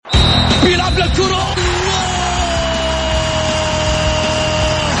بيلعب للكرة،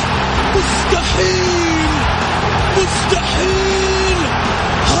 مستحيل مستحيل،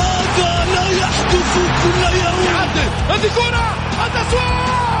 هذا لا يحدث كل يوم. هذه كرة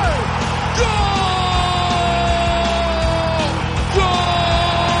التسويق، جول جول،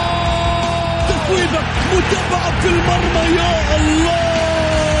 تسويبة متابعة في المرمى، يا الله.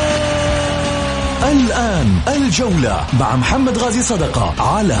 الآن الجولة مع محمد غازي صدقة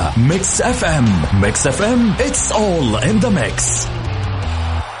على ميكس اف ام. ميكس اف ام it's all in the mix.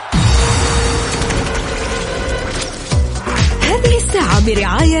 هذه الساعة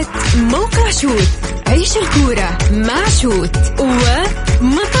برعاية موقع شوت. عيش الكورة مع شوت،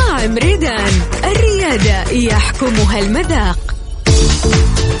 ومطاعم ريدان الريادة يحكمها المذاق.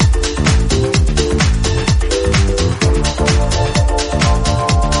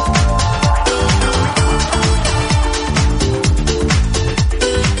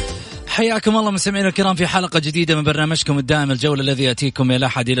 حياكم الله مستمعينا الكرام في حلقة جديدة من برنامجكم الدائم الجولة، الذي يأتيكم من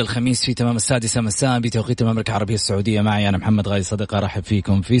الأحد إلى الخميس في تمام 6 مساء بتوقيت المملكة العربية السعودية. معي أنا محمد غازي صدقة، رحب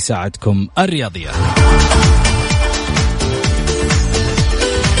فيكم في ساعتكم الرياضية.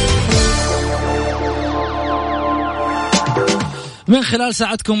 من خلال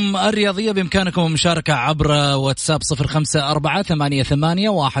ساعتكم الرياضية بإمكانكم المشاركة عبر واتساب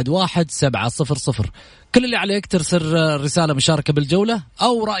 0548811700. كل اللي عليك ترسل رسالة مشاركة بالجولة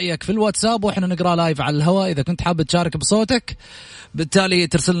أو رأيك في الواتساب وإحنا نقرأ لايف على الهواء. إذا كنت حابب تشارك بصوتك بالتالي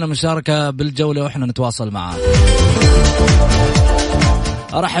ترسلنا مشاركة بالجولة وإحنا نتواصل معاك.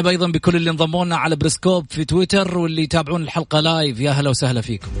 أرحب أيضا بكل اللي انضمونا على بريسكوب في تويتر واللي يتابعون الحلقة لايف، يا هلا وسهلا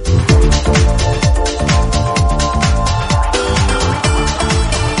فيكم.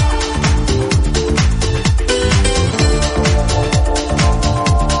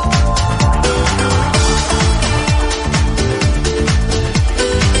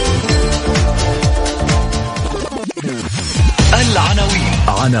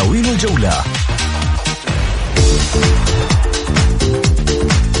 عناوين الجولة.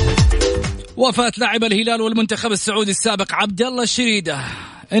 وفاة لاعب الهلال والمنتخب السعودي السابق عبد الله الشريدة،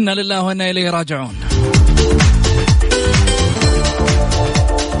 إنا لله وإنا إليه راجعون.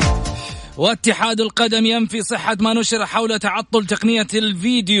 واتحاد القدم ينفي صحة ما نشر حول تعطل تقنية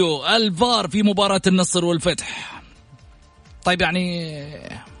الفيديو الفار في مباراة النصر والفتح. طيب يعني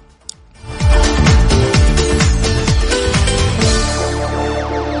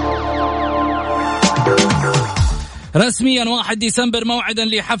رسميا 1 ديسمبر موعدا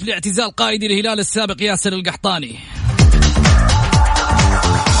لحفل اعتزال قائد الهلال السابق ياسر القحطاني.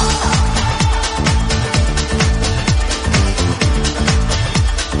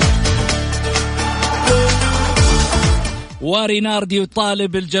 وريناردي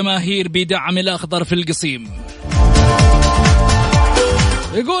يطالب الجماهير بدعم الأخضر في القصيم.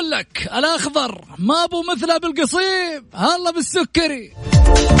 يقول لك الأخضر ما بو مثله بالقصيم، هلا بالسكري.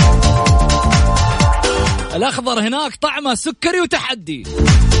 الأخضر هناك طعمه سكري وتحدي.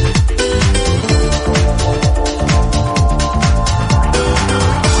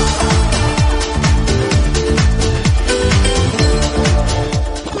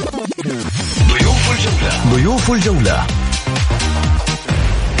 ضيوف الجولة.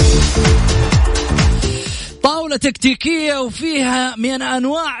 طاولة تكتيكية وفيها من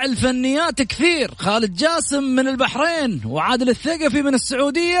أنواع الفنيات كثير. خالد جاسم من البحرين، وعادل الثقفي من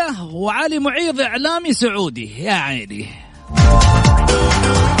السعودية، وعلي معيض إعلامي سعودي. يا عيني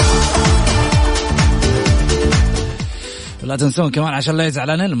لا تنسون كمان عشان لا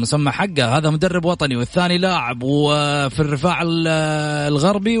يزعلان المسمى حقه، هذا مدرب وطني والثاني لاعب وفي الرفاع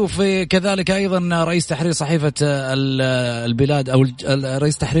الغربي، وفي كذلك أيضا رئيس تحرير صحيفة البلاد أو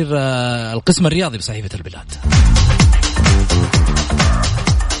رئيس تحرير القسم الرياضي بصحيفة البلاد.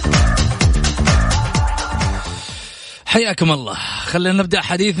 حياكم الله. خلينا نبدأ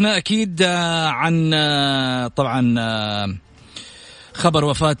حديثنا أكيد عن طبعا خبر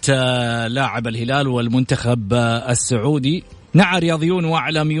وفاة لاعب الهلال والمنتخب السعودي. نعى رياضيون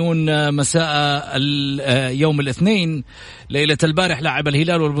وإعلاميون مساء يوم الاثنين ليلة البارح لاعب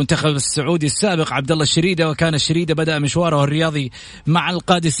الهلال والمنتخب السعودي السابق عبد الله الشريدة. وكان الشريدة بدأ مشواره الرياضي مع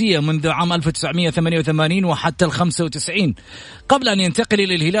القادسية منذ عام 1988 وحتى 95 قبل أن ينتقل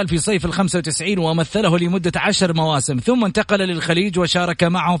إلى الهلال في صيف 95 ومثله لمدة 10 مواسم، ثم انتقل للخليج وشارك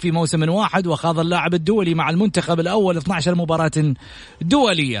معه في موسم واحد. وخاض اللاعب الدولي مع المنتخب الأول 12 مباراة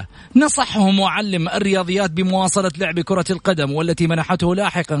دولية. نصحهم وعلم الرياضيات بمواصلة لعب كرة القدم، والتي منحته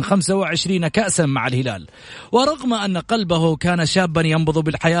لاحقا 25 كأسا مع الهلال. ورغم أن قلبه كان شابا ينبض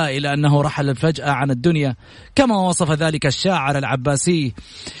بالحياة إلى أنه رحل فجأة عن الدنيا، كما وصف ذلك الشاعر العباسي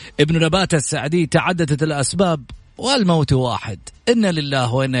ابن نبات السعدي، تعددت الأسباب والموت واحد، إنا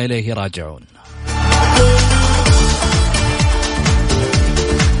لله وإنا إليه راجعون.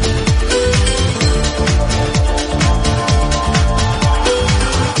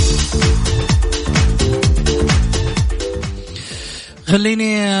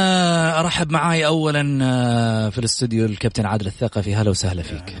 خليني أرحب معاي أولا في الاستوديو الكابتن عادل الثقفي. هلا وسهلا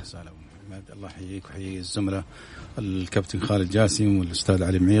فيك. أهلا وسهلا محمد، الله يحييك ويحيي الزملاء الكابتن خالد جاسم والأستاذ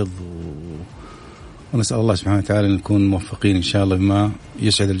علي معيض، ونسأل الله سبحانه وتعالى أن نكون موفقين إن شاء الله بما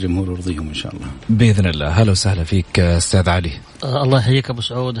يسعد الجمهور ويرضيهم إن شاء الله بإذن الله. هلا وسهلا فيك أستاذ علي. الله يحييك أبو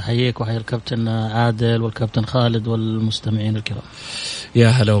سعود، حييك وحيي الكابتن عادل والكابتن خالد والمستمعين الكرام. يا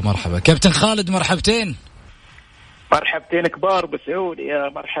هلا ومرحبا كابتن خالد، مرحبتين. مرحبتين كبار بسعود، يا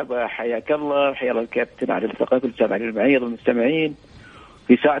مرحبا، حياك الله، حيا الله الكابتن على الثقافة والسامع للمعيض والمستمعين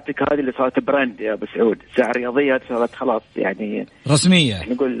في ساعتك هذه اللي صارت براند يا بسعود، ساعة رياضية صارت خلاص يعني رسمية،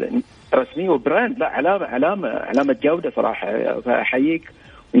 نقول رسمية وبراند، لا علامة جودة صراحة. فأحييك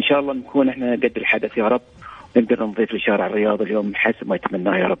وإن شاء الله نكون احنا قد الحدث يا رب، نقدر نضيف لشارع الرياض اليوم حسب ما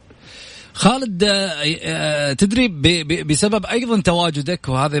يتمناه يا رب. خالد، تدري بسبب أيضا تواجدك،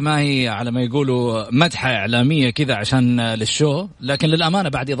 وهذا ما هي على ما يقولوا مدحة إعلامية كذا عشان للشو، لكن للأمانة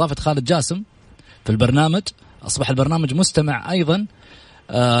بعد إضافة خالد جاسم في البرنامج أصبح البرنامج مستمع أيضا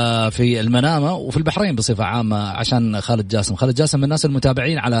في المنامة وفي البحرين بصفة عامة عشان خالد جاسم من الناس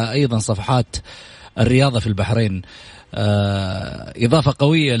المتابعين على أيضا صفحات الرياضة في البحرين. إضافة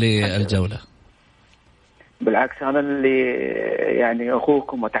قوية للجولة. بالعكس أنا اللي يعني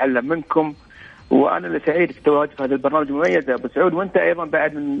أخوكم وأتعلم منكم، وأنا اللي سعيد في تواجد في هذا البرنامج المميز أبو سعود، وأنت أيضا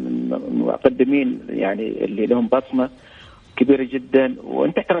بعد من المقدمين يعني اللي لهم بصمة كبيرة جدا،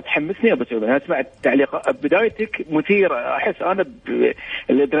 وأنت ترى تحمسني يا أبو سعود. أنا سمعت تعليق بدايتك مثيرة، أحس أنا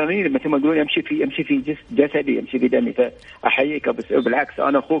بالأدرينالين مثل ما يقولون يمشي في جسدي، يمشي في دمي، فأحييك أبو سعود. بالعكس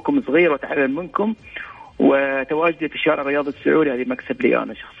أنا أخوكم صغير وأتعلم منكم، وتواجدي في الشارع الرياضي السعودي هذه مكسب لي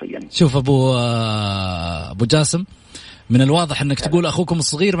أنا شخصيا. شوف أبو جاسم، من الواضح أنك تقول أخوكم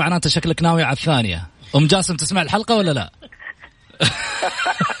الصغير، معناته شكلك ناوي على الثانية. أم جاسم تسمع الحلقة ولا لا؟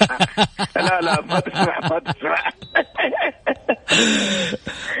 لا ما تسمع.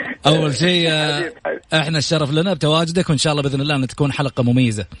 أول شيء إحنا الشرف لنا بتواجدك، وإن شاء الله بإذن الله أن تكون حلقة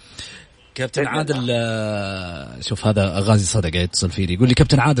مميزة. كابتن عادل، شوف هذا غازي صدق يتصل فيني يقول لي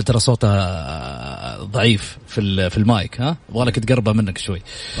كابتن عادل ترى صوته ضعيف في المايك، ها والله كنت قربه منك شوي.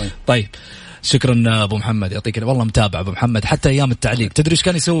 طيب شكرا أبو محمد، يعطيك والله متابع أبو محمد حتى أيام التعليق. تدري إيش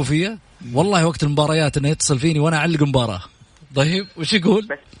كان يسوي فيا والله وقت المباريات؟ إنه يتصل فيني وأنا أعلق مباراة. طيب وش يقول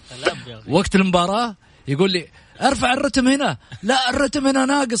وقت المباراة؟ يقول لي ارفع الرتم هنا، لا الرتم هنا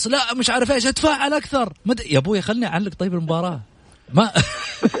ناقص، لا مش عارف ايش، اتفاعل اكثر. يا ابوي خلني اعلق طيب المباراة. ما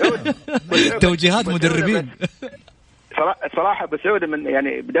توجيهات مدربين. صراحة بسعود من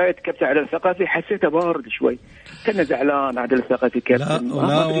يعني بداية كابتن عادل الثقافي حسيته بارد شوي، كنا زعلان عادل الثقافي كابتن.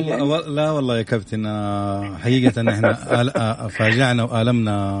 لا والله يا كابتن، حقيقة احنا فاجعنا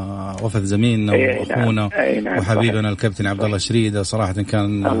وآلمنا وفاة زميلنا واخونا وحبيبنا الكابتن عبد الله شريدة. صراحة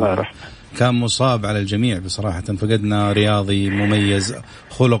كان مصاب على الجميع بصراحة. فقدنا رياضي مميز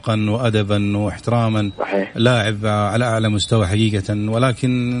خلقا وأدبا واحتراما، لاعب على أعلى مستوى حقيقة.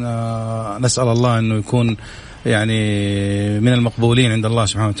 ولكن نسأل الله أنه يكون يعني من المقبولين عند الله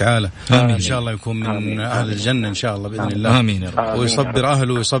سبحانه وتعالى. إن شاء الله يكون من أهل الجنة إن شاء الله بإذن الله. آمين. ويصبر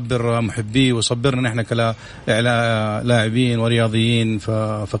أهله ويصبر محبيه ويصبرنا نحن كلاعبين ورياضيين.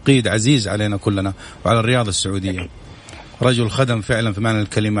 فقيد عزيز علينا كلنا وعلى الرياضة السعودية. رجل خدم فعلا في معنى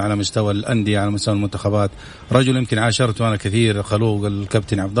الكلمة على مستوى الأندية، على مستوى المنتخبات. رجل يمكن عاشرته أنا كثير، خلوق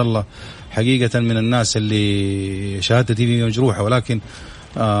الكابتن عبد الله حقيقة من الناس اللي شهادتي فيه مجروحة، ولكن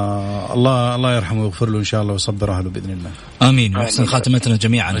الله يرحمه ويغفر له إن شاء الله ويصبر أهله بإذن الله. آمين. ويحسن خاتمتنا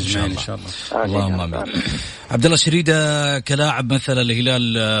جميعا إن شاء الله. إن شاء الله. اللهم آمين. عبد الله شريدة كلاعب مثل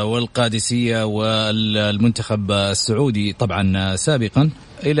الهلال والقادسية والمنتخب السعودي طبعا سابقا،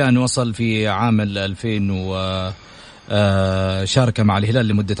 إلى أن وصل في عام 2000 شارك مع الهلال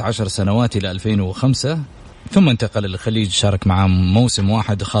لمدة 10 سنوات إلى 2005، ثم انتقل للخليج، شارك معهم موسم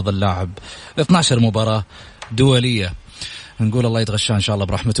واحد، خاض اللاعب 12 مباراة دولية. نقول الله يتغشى إن شاء الله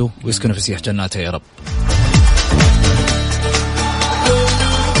برحمته ويسكن في سيح جناته يا رب.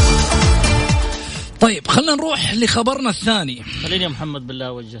 طيب خلنا نروح لخبرنا الثاني. خليني يا محمد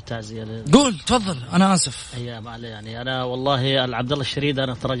بالله وجه تعزية. قول تفضل. أنا آسف. يعني أنا والله عبد الله الشريد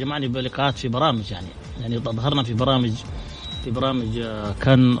أنا تراجمعني بلقاءات في برامج، يعني ظهرنا في برامج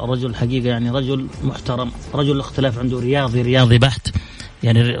كان رجل حقيقة، يعني رجل محترم، رجل الاختلاف عنده رياضي بحت،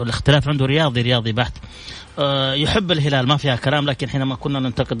 يعني الاختلاف عنده رياضي بحت. يحب الهلال ما فيها كلام، لكن حينما كنا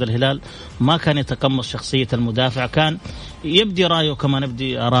ننتقد الهلال ما كان يتقمص شخصية المدافع، كان يبدي رأيه كما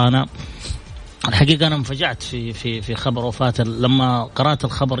نبدي أرانا. الحقيقة أنا انفجعت في خبر وفاته. لما قرأت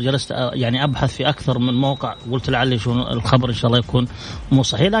الخبر جلست يعني أبحث في أكثر من موقع، قلت لعلي شو الخبر إن شاء الله يكون مو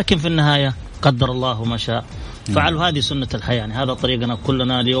صحيح، لكن في النهاية قدر الله ما شاء فعل. هذه سنة الحياة، يعني هذا طريقنا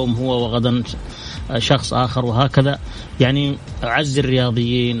كلنا، اليوم هو وغدا شخص آخر، وهكذا. يعني أعزي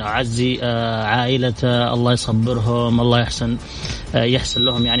الرياضيين، أعزي عائلته، الله يصبرهم، الله يحسن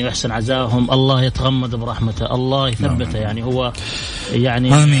لهم يعني، ويحسن عزاهم، الله يتغمد برحمته، الله يثبته. يعني هو يعني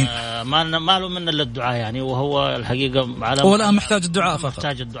ما له منا إلا الدعاء يعني، وهو الحقيقة هو الآن محتاج الدعاء فقط،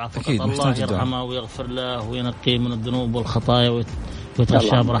 محتاج الدعاء فقط. الله يرحمه ويغفر له وينقيه من الذنوب والخطايا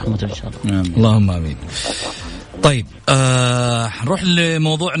ويتغشاه برحمته إن شاء الله. اللهم آمين. طيب نروح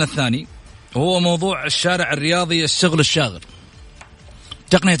لموضوعنا الثاني، وهو موضوع الشارع الرياضي، الشغل الشاغل،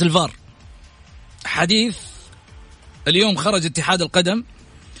 تقنية الفار. حديث اليوم خرج اتحاد القدم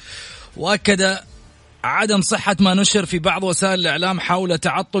وأكد عدم صحة ما نشر في بعض وسائل الإعلام حول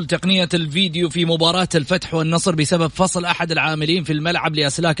تعطل تقنية الفيديو في مباراة الفتح والنصر بسبب فصل أحد العاملين في الملعب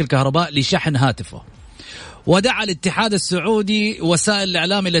لأسلاك الكهرباء لشحن هاتفه. ودعا الاتحاد السعودي وسائل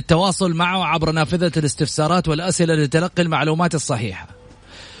الإعلام إلى التواصل معه عبر نافذة الاستفسارات والأسئلة لتلقي المعلومات الصحيحة.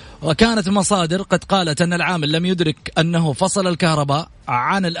 وكانت المصادر قد قالت أن العامل لم يدرك أنه فصل الكهرباء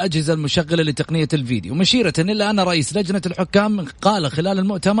عن الأجهزة المشغلة لتقنية الفيديو، مشيرة إلى أن رئيس لجنة الحكام قال خلال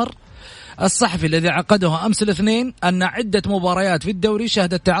المؤتمر الصحفي الذي عقده أمس الاثنين أن عدة مباريات في الدوري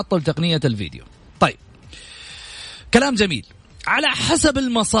شهدت تعطل تقنية الفيديو. طيب، كلام جميل. على حسب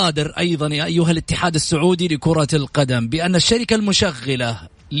المصادر أيضا يا أيها الاتحاد السعودي لكرة القدم بأن الشركة المشغلة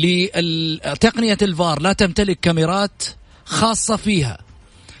لتقنية الفار لا تمتلك كاميرات خاصة فيها.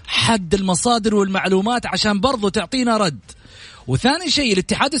 حد المصادر والمعلومات عشان برضو تعطينا رد. وثاني شيء،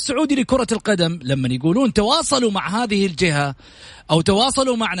 الاتحاد السعودي لكرة القدم لما يقولون تواصلوا مع هذه الجهة أو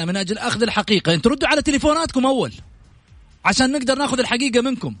تواصلوا معنا من أجل أخذ الحقيقة، أن تردوا على تليفوناتكم أول عشان نقدر نأخذ الحقيقة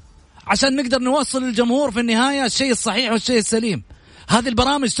منكم، عشان نقدر نوصل للجمهور في النهاية الشيء الصحيح والشيء السليم. هذه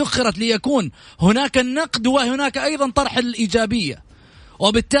البرامج سخرت ليكون هناك النقد وهناك أيضا طرح الإيجابية.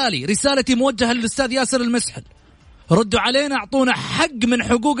 وبالتالي رسالتي موجهة للأستاذ ياسر المسحل، ردوا علينا، اعطونا حق من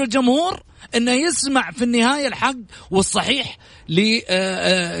حقوق الجمهور انه يسمع في النهاية الحق والصحيح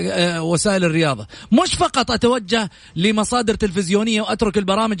لوسائل الرياضة. مش فقط اتوجه لمصادر تلفزيونية واترك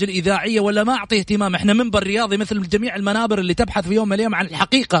البرامج الاذاعية ولا ما اعطي اهتمام. احنا منبر رياضي مثل جميع المنابر اللي تبحث في يوم من الايام عن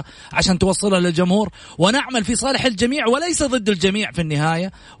الحقيقة عشان توصلها للجمهور، ونعمل في صالح الجميع وليس ضد الجميع في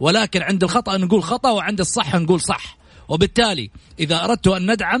النهاية، ولكن عند الخطأ نقول خطأ وعند الصح نقول صح. وبالتالي إذا أردت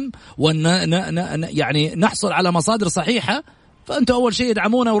أن ندعم وأن يعني نحصل على مصادر صحيحة، فأنتوا أول شيء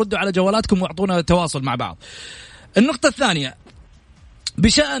ادعمونا وردوا على جوالاتكم واعطونا تواصل مع بعض. النقطة الثانية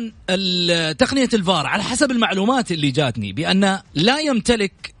بشأن تقنية الفار، على حسب المعلومات اللي جاتني بأن لا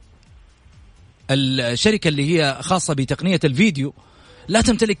يمتلك الشركة اللي هي خاصة بتقنية الفيديو لا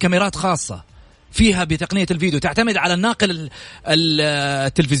تمتلك كاميرات خاصة فيها بتقنية الفيديو، تعتمد على الناقل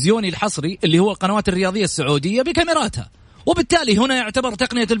التلفزيوني الحصري اللي هو القنوات الرياضية السعودية بكاميراتها. وبالتالي هنا يعتبر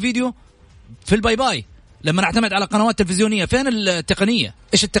تقنية الفيديو في الباي باي. لما نعتمد على قنوات تلفزيونية، فين التقنية؟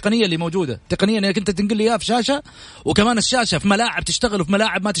 إيش التقنية اللي موجودة؟ التقنية إنك أنت تنقل لي إياها في شاشة، وكمان الشاشة في ملاعب تشتغل وفي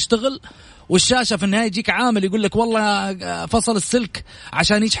ملاعب ما تشتغل، والشاشة في النهاية يجيك عامل يقول لك والله فصل السلك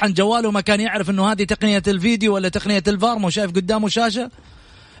عشان يشحن جواله ما كان يعرف إنه هذه تقنية الفيديو ولا تقنية الفار، مو شايف قدامه شاشة.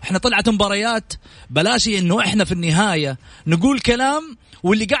 احنا طلعت مباريات، بلاش انه احنا في النهاية نقول كلام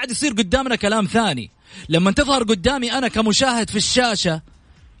واللي قاعد يصير قدامنا كلام ثاني. لما تظهر قدامي انا كمشاهد في الشاشة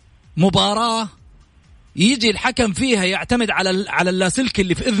مباراة يجي الحكم فيها يعتمد على اللاسلك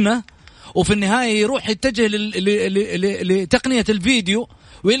اللي في اذنه، وفي النهاية يروح يتجه لتقنية الفيديو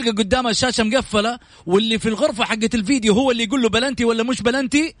ويلقى قدامه الشاشة مقفلة، واللي في الغرفة حقة الفيديو هو اللي يقول له بلنتي ولا مش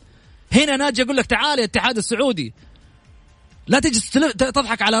بلنتي. هنا ناجي اقول لك تعال يا الاتحاد السعودي، لا تجي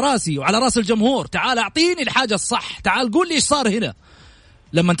تضحك على راسي وعلى راس الجمهور، تعال اعطيني الحاجة الصح، تعال قول لي ايش صار هنا.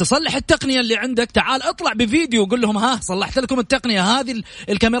 لما تصلح التقنية اللي عندك تعال اطلع بفيديو وقول لهم ها صلحت لكم التقنية هذه.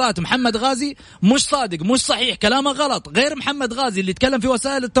 الكاميرات محمد غازي مش صادق، مش صحيح، كلامه غلط. غير محمد غازي اللي يتكلم في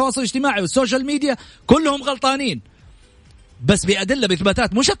وسائل التواصل الاجتماعي والسوشيال ميديا كلهم غلطانين، بس بأدلة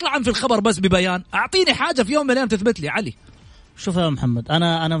بإثباتات، مش اطلع في الخبر بس ببيان. اعطيني حاجة في يوم من الايام تثبت لي. علي شوف يا محمد،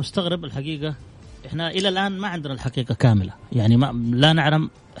 انا مستغرب الحقيقة. احنا الى الان ما عندنا الحقيقه كامله، يعني لا نعلم.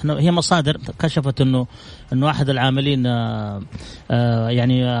 احنا هي مصادر كشفت انه احد العاملين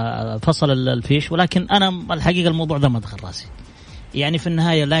يعني فصل الفيش، ولكن انا الحقيقه الموضوع ده ما دخل راسي. يعني في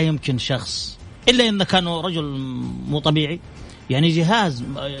النهايه لا يمكن شخص الا ان كان رجل مو طبيعي، يعني جهاز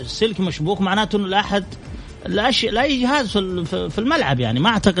سلك مشبوك معناته انه لا جهاز في الملعب. يعني ما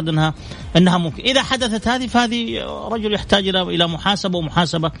اعتقد انها ممكن. اذا حدثت هذه فهذه رجل يحتاج الى محاسبه،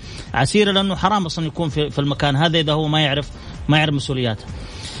 ومحاسبه عسيره، لانه حرام اصلا يكون في المكان هذا اذا هو ما يعرف مسؤولياته.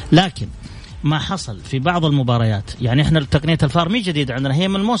 لكن ما حصل في بعض المباريات. يعني احنا تقنية الفار مي جديد عندنا، هي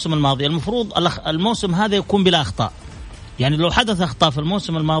من الموسم الماضي. المفروض الموسم هذا يكون بلا أخطاء. يعني لو حدث أخطاء في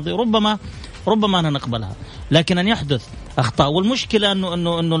الموسم الماضي ربما أنا نقبلها، لكن أن يحدث أخطاء. والمشكلة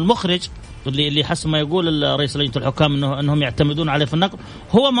إنه المخرج اللي حسب ما يقول رئيس لجنة الحكام إنهم يعتمدون عليه في النقد،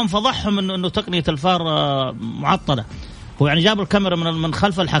 هو من فضحهم إنه تقنية الفار معطلة. هو يعني جاب الكاميرا من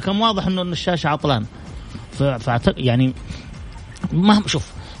خلف الحكم، واضح إنه الشاشة عطلان. يعني ما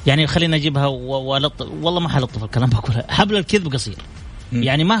شوف، يعني خلينا نجيبها والله ما حلطف الكلام بقولها، حبل الكذب قصير.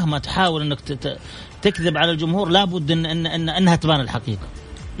 يعني مهما تحاول انك تكذب على الجمهور لابد انها تبان الحقيقة،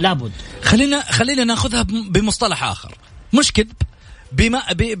 لابد. خلينا ناخذها بمصطلح آخر، مش كذب،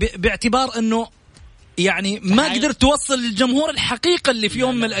 باعتبار انه يعني ما قدرت توصل للجمهور الحقيقة اللي في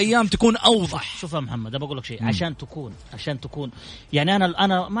يوم من الأيام تكون أوضح. شوف يا محمد، بقول لك شيء، عشان تكون يعني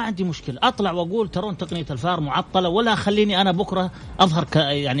أنا ما عندي مشكلة أطلع وأقول ترون تقنية الفار معطلة، ولا خليني أنا بكرة أظهر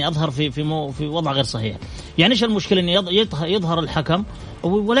يعني أظهر في وضع غير صحيح. يعني إيش المشكلة إن يظهر الحكم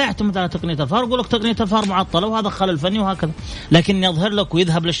ولا يعتمد على تقنية الفار، يقول لك تقنية الفار معطلة وهذا خلل فني وهكذا، لكن يظهر لك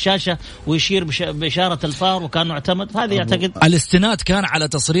ويذهب للشاشة ويشير بإشارة الفار وكان اعتمد، هذه يعتقد. الاستناد كان على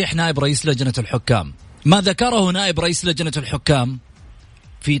تصريح نائب رئيس لجنة الحكام. ما ذكره نائب رئيس لجنة الحكام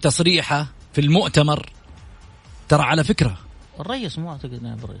في تصريحه في المؤتمر، ترى على فكرة الرئيس مو أعتقد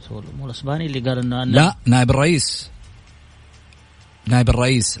نائب الرئيس، هو مو الأسباني اللي قال إنه لا، نائب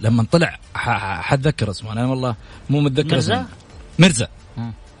الرئيس لما طلع حتذكر اسمه، أنا والله مو متذكر اسمه، مرزا.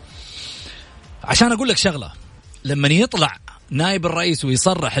 عشان أقول لك شغلة، لما يطلع نائب الرئيس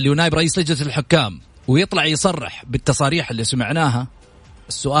ويصرح، اللي هو نائب رئيس لجنة الحكام، ويطلع يصرح بالتصاريح اللي سمعناها،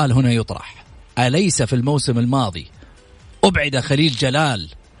 السؤال هنا يطرح: أليس في الموسم الماضي أبعد خليل جلال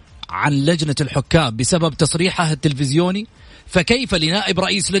عن لجنة الحكام بسبب تصريحه التلفزيوني؟ فكيف لنائب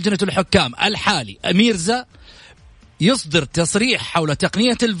رئيس لجنة الحكام الحالي أميرزا يصدر تصريح حول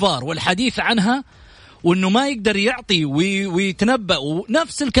تقنية الفار والحديث عنها، وأنه ما يقدر يعطي ويتنبأ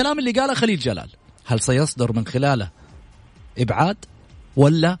ونفس الكلام اللي قاله خليل جلال؟ هل سيصدر من خلاله إبعاد،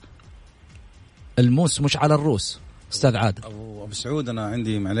 ولا الموس مش على الروس؟ أستاذ عادل. أبو سعود، أنا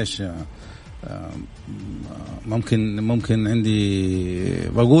عندي معلش ممكن عندي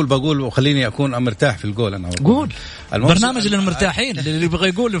بقول وخليني أكون مرتاح في القول. أنا قول برنامج للمرتاحين اللي يبغى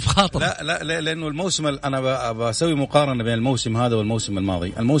يقول في خاطر. لا لأنه الموسم، أنا بسوي مقارنة بين الموسم هذا والموسم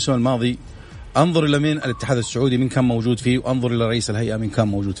الماضي. الموسم الماضي أنظر إلى مين الاتحاد السعودي من كان موجود فيه، وأنظر إلى رئيس الهيئة من كان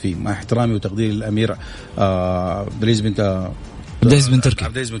موجود فيه، مع احترامي وتقديري للأمير ديزمن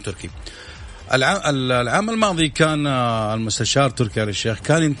تركي. العام الماضي كان المستشار تركي آل الشيخ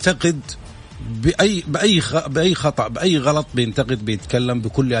كان ينتقد بأي خطأ، بأي غلط، بينتقد، بيتكلم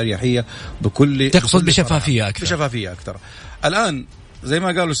بكل أريحية، تقصد بشفافية أكثر. الآن زي ما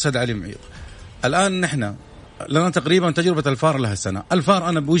قالوا الأستاذ علي معيط، الآن نحن لنا تقريبا تجربة الفار لها سنة. الفار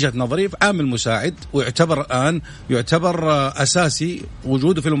أنا بوجهة نظري عامل مساعد، ويعتبر الآن أساسي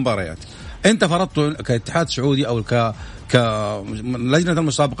وجوده في المباريات. أنت فرضت كاتحاد سعودي أو كلجنة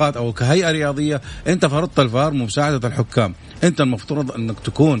المسابقات أو كهيئة رياضية، أنت فرضت الفار مساعدة الحكام. أنت المفترض أنك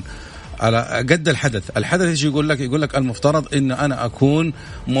تكون على قد الحدث ايش يقول لك المفترض ان انا اكون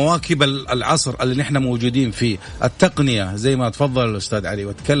مواكب العصر اللي نحن موجودين فيه. التقنية زي ما تفضل الاستاذ علي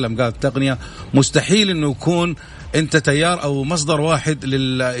وتكلم، قال التقنية مستحيل انه يكون انت تيار او مصدر واحد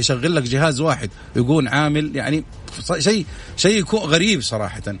يشغل لك جهاز واحد يكون عامل. يعني شيء يكون غريب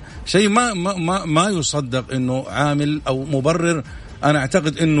صراحة، شيء ما يصدق انه عامل او مبرر. انا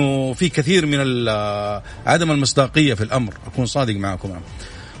اعتقد انه في كثير من عدم المصداقية في الامر، اكون صادق معكم.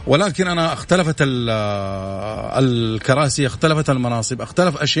 ولكن أنا اختلفت الكراسي، اختلفت المناصب،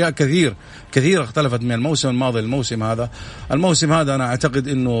 اختلف أشياء كثير اختلفت من الموسم الماضي للموسم هذا. الموسم هذا أنا أعتقد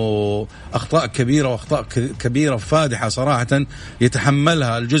أنه أخطاء كبيرة وأخطاء كبيرة فادحة صراحة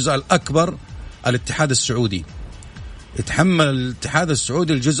يتحملها الجزء الأكبر الاتحاد السعودي. يتحمل الاتحاد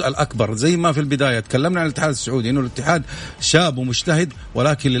السعودي الجزء الأكبر. زي ما في البداية تكلمنا عن الاتحاد السعودي أنه الاتحاد شاب ومجتهد،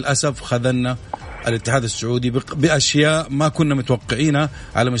 ولكن للأسف خذلنا الاتحاد السعودي بأشياء ما كنا متوقعينها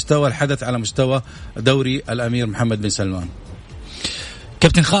على مستوى الحدث، على مستوى دوري الأمير محمد بن سلمان.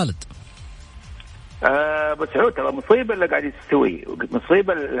 كابتن خالد، أبو سعود، ترى مصيبة اللي قاعد يستوي،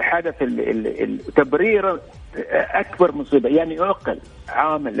 مصيبة الحدث تبرير أكبر مصيبة. يعني يعقل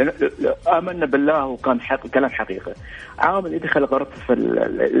عامل آمنا بالله وكان كلام حقيقة، عامل يدخل غرفة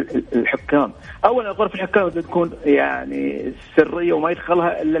الحكام. أولا غرفة الحكام تكون يعني سرية وما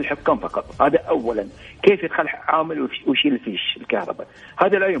يدخلها إلا الحكام فقط، هذا أولا. كيف يدخل عامل ويشيل فيش الكهرباء؟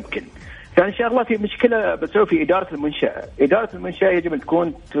 هذا لا يمكن. ثاني شغله في مشكله بتسوي في اداره المنشاه. اداره المنشاه يجب ان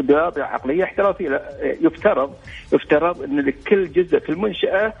تكون تدار بعقليه احترافيه. يفترض ان لكل جزء في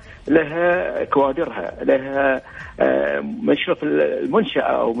المنشاه لها كوادرها، لها مشرف المنشاه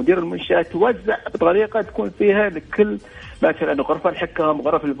او مدير المنشاه، توزع بطريقه تكون فيها لكل مثلا غرفه الحكام،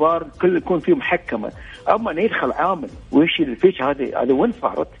 غرف الفار، كل يكون فيه محكمه. اما ان يدخل عامل ويشيل الفيش، هذا وين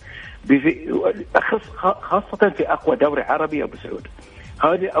صارت؟ خاصه في اقوى دوري عربي ابو سعود.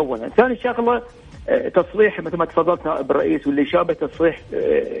 هذه اولا. ثاني شغله تصريح مثل ما تفضلت نائب الرئيس واللي شابه تصريح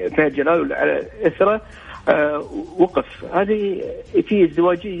فهد جلال على اثره وقف. هذه في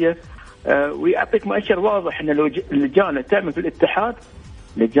ازدواجيه ويعطيك مؤشر واضح ان لو اللجان تعمل في الاتحاد،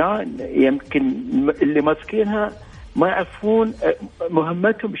 لجان يمكن اللي ماسكينها ما يعرفون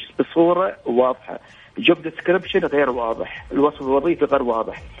مهمتهم بصوره واضحه. جوب ديسكريبشن غير واضح، الوصف الوظيفي غير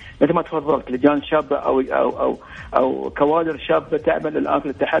واضح. مثل ما تفضلت لجان شابه او كوادر شابه تعمل الان في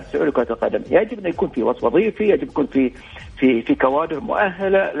الاتحاد السعودي لكرة القدم، يجب ان يكون في وصف وظيفي، يجب يكون في كوادر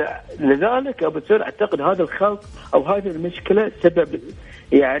مؤهله. لذلك ابو سعود اعتقد هذا الخلط او هذه المشكله سبب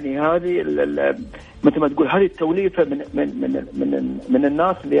يعني هذه مثل ما تقول هذه التوليفه من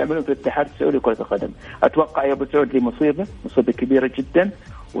الناس اللي يعملون في الاتحاد السعودي لكرة القدم. اتوقع يا ابو سعود دي مصيبه كبيره جدا،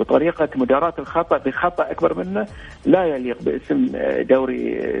 وطريقة مداراة الخطأ بخطأ أكبر منه لا يليق باسم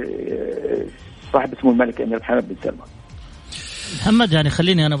دوري صاحب اسمه الملك أمير محمد بن سلمان. محمد يعني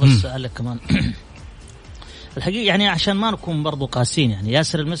خليني أنا بس أسألك كمان الحقيقة يعني عشان ما نكون برضو قاسين، يعني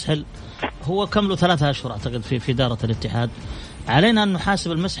ياسر المسحل هو كمله 3 أشهر أعتقد في إدارة الاتحاد، علينا أن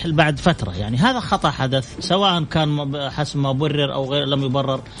نحاسب المسحل بعد فترة. يعني هذا خطأ حدث سواء كان حسب ما برر أو غير لم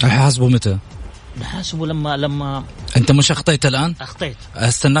يبرر. حاسبه متى؟ نحاسبه لما انت مش اخطيت الان؟ اخطيت.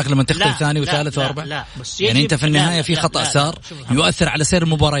 استناك لما تخطي ثاني وثالث واربع؟ لا بس يعني انت في النهايه في خطا صار يؤثر على سير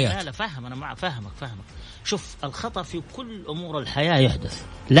المباريات. لا فاهم انا فاهمك. شوف الخطا في كل امور الحياه يحدث،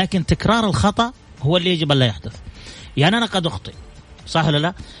 لكن تكرار الخطا هو اللي يجب ان لا يحدث. يعني انا قد اخطئ صح ولا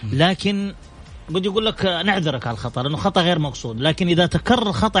لا؟ لكن قد يقول لك نعذرك على الخطا لانه خطا غير مقصود، لكن اذا تكرر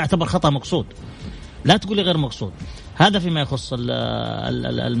الخطا يعتبر خطا مقصود، لا تقولي غير مقصود. هذا فيما يخص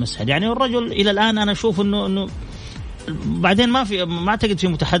المسحل. يعني الرجل الى الان انا اشوف انه بعدين ما اعتقد في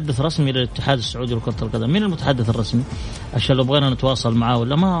متحدث رسمي للاتحاد السعودي لكرة القدم. مين المتحدث الرسمي عشان لو بغينا نتواصل معاه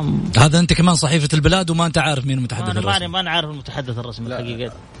ولا ما؟ هذا انت كمان صحيفة البلاد وما انت عارف مين المتحدث الرسمي. ما انا عارف المتحدث الرسمي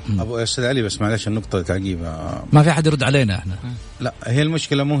الحقيقة. ابو استاذ علي بس معلش النقطة تعقيب، ما في احد يرد علينا احنا. لا هي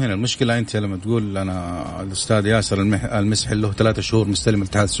المشكلة مو هنا، المشكلة انت لما تقول انا الاستاذ ياسر المسحل له 3 شهور مستلم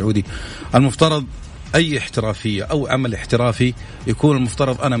الاتحاد السعودي، المفترض أي احترافية أو عمل احترافي يكون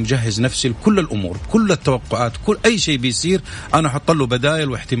المفترض أنا مجهز نفسي لكل الأمور، كل التوقعات، كل أي شيء بيصير أنا أحط له بدائل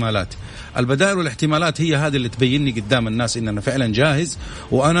واحتمالات. البدائل والاحتمالات هي هذه اللي تبيني قدام الناس إن أنا فعلا جاهز،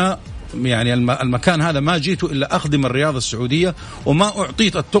 وأنا يعني المكان هذا ما جيته إلا أخدم الرياضة السعودية، وما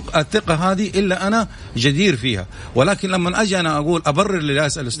أعطيت الثقة هذه إلا أنا جدير فيها. ولكن لما أجي أنا أقول أبرر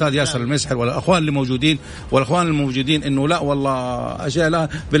للأستاذ ياسر المسحل والأخوان اللي موجودين والأخوان الموجودين إنه لا والله أشياء لا،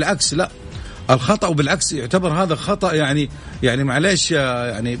 بالعكس لا، الخطأ وبالعكس يعتبر هذا خطأ يعني معلش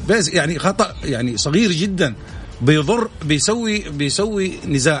يعني خطأ يعني صغير جدا بيضر، بيسوي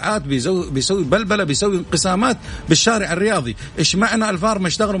نزاعات، بيسوي بلبلة، بيسوي انقسامات بالشارع الرياضي. إيش معنى الفار ما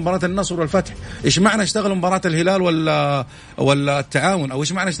اشتغلوا مباراة النصر والفتح؟ إيش معنى اشتغلوا مباراة الهلال ولا التعاون؟ أو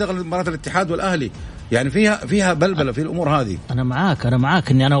إيش معنى اشتغلوا مباراة الاتحاد والأهلي؟ يعني فيها بلبلة في الأمور هذه. أنا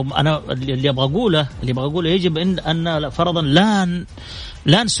معاك إني أنا اللي أبغى أقوله يجب أن فرضا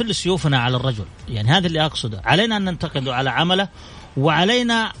لا نسل سيوفنا على الرجل. يعني هذا اللي أقصده، علينا أن ننتقده على عمله،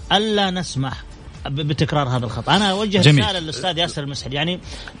 وعلينا ألا نسمح بتكرار هذا الخطأ. أنا أوجه رسالة للأستاذ ياسر المسحل، يعني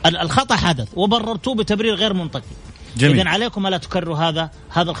الخطأ حدث وبررتوه بتبرير غير منطقي. إذن عليكم ألا تكرروا هذا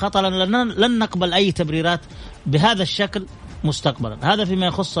الخطأ، لن نقبل أي تبريرات بهذا الشكل مستقبلا. هذا فيما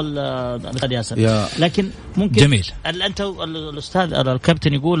يخص الأستاذ ياسر. لكن ممكن جميل. أنت الأستاذ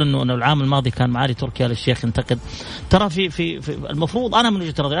الكابتن يقول إنه العام الماضي كان معالي تركي آل الشيخ ينتقد. ترى في المفروض أنا من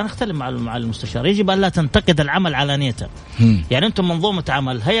وجهة نظري أنا أختلف مع المستشار، يجب أن لا تنتقد العمل علانية. يعني أنتم منظومة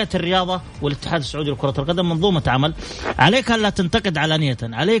عمل، هيئة الرياضة والاتحاد السعودي لكرة القدم منظومة عمل، عليك أن لا تنتقد علانية،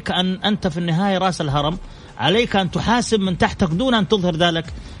 عليك أن أنت في النهاية رأس الهرم، عليك أن تحاسب من تحتك دون أن تظهر ذلك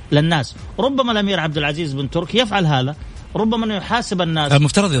للناس. ربما الأمير عبد العزيز بن تركي يفعل هذا، ربما أنه يحاسب الناس.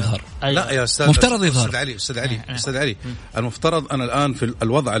 المفترض يظهر. لا يا أستاذ، مفترض يظهر. أستاذ علي المفترض أنا الآن في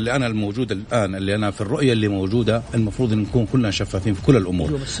الوضع اللي أنا الموجود الآن، اللي أنا في الرؤية اللي موجودة، المفروض أن نكون كلنا شفافين في كل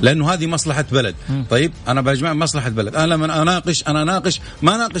الأمور، لأنه هذه مصلحة بلد. طيب أنا بجمع مصلحة بلد. أنا لما أناقش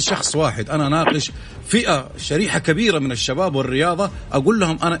ما ناقش شخص واحد، أنا ناقش فئة شريحة كبيرة من الشباب والرياضة، أقول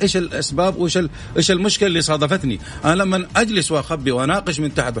لهم أنا إيش الأسباب وإيش المشكلة اللي صادفتني. أنا لما أجلس وأخبي وأناقش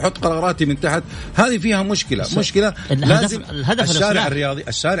من تحت وأحط قراراتي من تحت، هذه فيها مشكلة لازم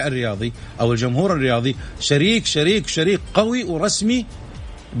الشارع الرياضي أو الجمهور الرياضي شريك قوي ورسمي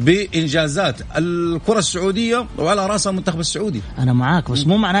بإنجازات الكرة السعودية وعلى رأس المنتخب السعودي. أنا معاك، بس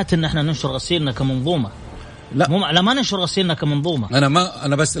مو معناته إن إحنا ننشر غسيلنا كمنظومة. لا ما ننشر غسيلنا كمنظومة.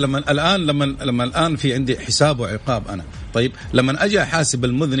 أنا بس لما الآن في عندي حساب وعقاب أنا. طيب لما أجي أحاسب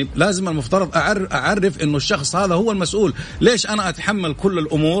المذنب لازم المفترض أعرف إنه الشخص هذا هو المسؤول. ليش أنا أتحمل كل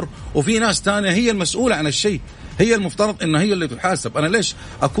الأمور وفي ناس تانية هي المسؤولة عن الشيء، هي المفترض إن هي اللي تحاسب. أنا ليش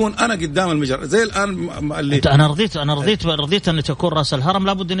أكون أنا قدام المجرى زي الآن اللي أنا رضيت أن تكون رأس الهرم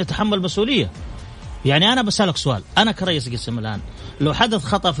لابد أن يتحمل مسؤولية. يعني أنا بسألك سؤال، أنا كرئيس قسم الآن لو حدث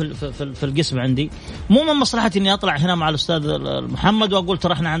خطأ في القسم عندي، مو من مصلحتي إني أطلع هنا مع الأستاذ محمد وأقول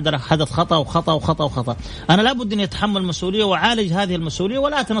ترى إحنا عندنا حدث خطأ وخطأ وخطأ وخطأ. أنا لابد إني أتحمل مسؤولية وأعالج هذه المسؤولية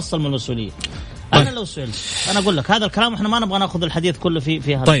ولا أتنصل من المسؤولية. أنا لو سئلت أنا أقول لك هذا الكلام إحنا ما نبغى نأخذ الحديث كله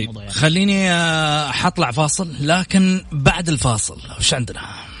في هذا الموضوع. طيب خليني حطلع فاصل، لكن بعد الفاصل وش عندنا؟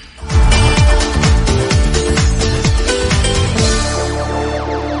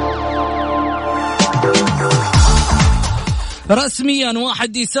 رسميا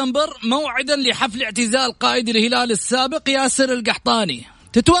 1 ديسمبر موعدا لحفل اعتزال قائد الهلال السابق ياسر القحطاني.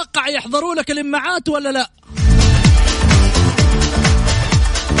 تتوقع يحضروا لك الإمعات ولا لا؟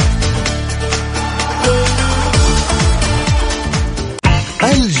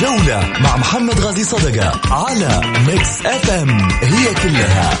 الجولة مع محمد غازي صدقة على ميكس اف ام، هي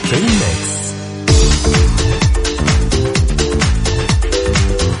كلها في الميكس.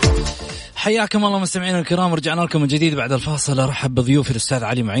 حياكم الله مستمعينا الكرام، رجعنا لكم من جديد بعد الفاصل. ارحب بضيوفي الاستاذ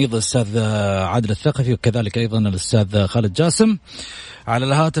علي معيض، الاستاذ عادل الثقفي، وكذلك ايضا الاستاذ خالد جاسم على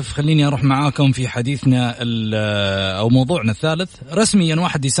الهاتف. خليني اروح معاكم في حديثنا او موضوعنا الثالث. رسميا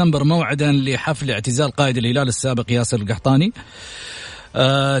 1 ديسمبر موعدا لحفل اعتزال قائد الهلال السابق ياسر القحطاني.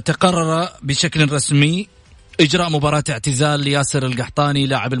 تقرر بشكل رسمي إجراء مباراة اعتزال ياسر القحطاني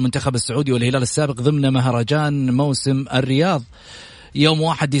لاعب المنتخب السعودي والهلال السابق ضمن مهرجان موسم الرياض. يوم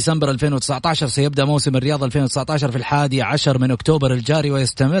 1 ديسمبر 2019 سيبدأ موسم الرياض 2019 في 11 من أكتوبر الجاري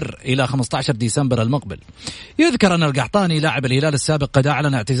ويستمر إلى 15 ديسمبر المقبل. يذكر أن القحطاني لاعب الهلال السابق قد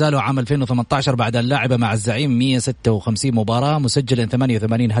أعلن اعتزاله عام 2018 بعد أن لعب مع الزعيم 156 مباراة مسجلا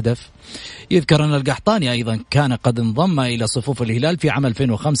 88 هدف. يذكر أن القحطاني أيضا كان قد انضم إلى صفوف الهلال في عام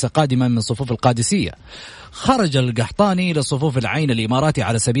 2005 قادما من صفوف القادسية. خرج القحطاني إلى صفوف العين الإماراتي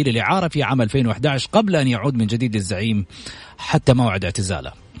على سبيل الإعارة في عام 2011 قبل أن يعود من جديد للزعيم حتى موعد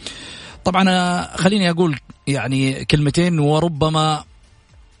اعتزاله. طبعا خليني أقول يعني كلمتين وربما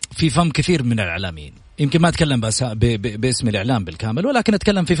في فم كثير من الإعلاميين، يمكن ما أتكلم بس باسم الإعلام بالكامل، ولكن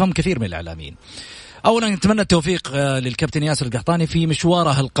أتكلم في فم كثير من الإعلاميين. أولا نتمنى التوفيق للكابتن ياسر القحطاني في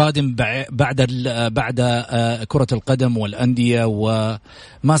مشواره القادم بعد كرة القدم والأندية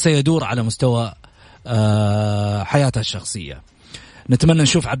وما سيدور على مستوى حياته الشخصية. نتمنى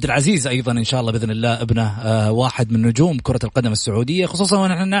نشوف عبد العزيز أيضا إن شاء الله بإذن الله ابنه واحد من نجوم كرة القدم السعودية، خصوصا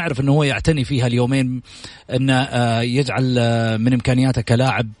ونحن نعرف أنه هو يعتني فيها اليومين أن يجعل من إمكانياته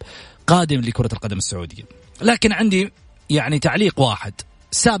كلاعب قادم لكرة القدم السعودية. لكن عندي يعني تعليق واحد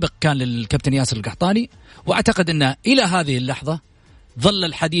سابق كان للكابتن ياسر القحطاني، وأعتقد أن إلى هذه اللحظة ظل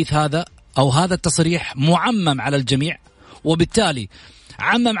الحديث هذا أو هذا التصريح معمم على الجميع، وبالتالي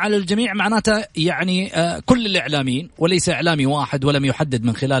عمم على الجميع معناته يعني كل الإعلاميين وليس إعلامي واحد، ولم يحدد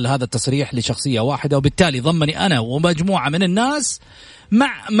من خلال هذا التصريح لشخصية واحدة، وبالتالي ضمني أنا ومجموعة من الناس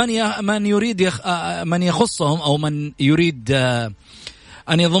مع من يريد من يخصهم أو من يريد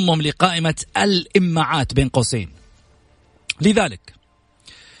أن يضمهم لقائمة الإمعات بين قوسين. لذلك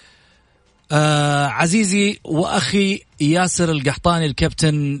عزيزي وأخي ياسر القحطاني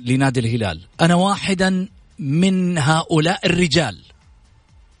الكابتن لنادي الهلال، أنا واحدا من هؤلاء الرجال،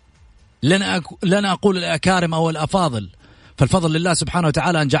 لن أقول الأكارم أو الأفاضل، فالفضل لله سبحانه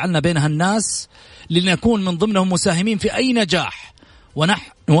وتعالى أن جعلنا بينها الناس لنكون من ضمنهم مساهمين في أي نجاح،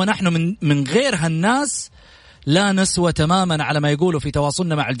 ونحن من غير هالناس لا نسوى تماما على ما يقولوا في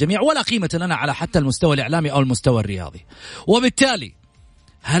تواصلنا مع الجميع، ولا قيمة لنا على حتى المستوى الإعلامي أو المستوى الرياضي. وبالتالي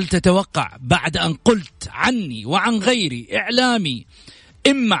هل تتوقع بعد أن قلت عني وعن غيري إعلامي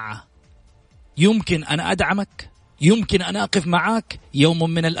إمعة يمكن أن أدعمك، يمكن أن أقف معك؟ يوم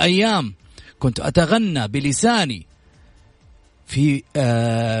من الأيام كنت أتغنى بلساني في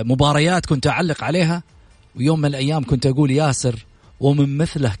مباريات كنت أعلق عليها، ويوم من الأيام كنت أقول ياسر ومن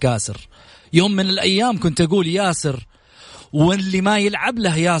مثله كاسر. يوم من الأيام كنت أقول ياسر واللي ما يلعب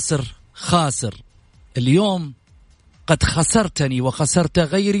له ياسر خاسر. اليوم قد خسرتني وخسرت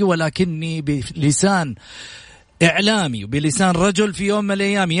غيري، ولكني بلسان إعلامي وبلسان رجل في يوم من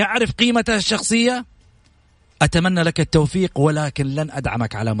الأيام يعرف قيمته الشخصية أتمنى لك التوفيق، ولكن لن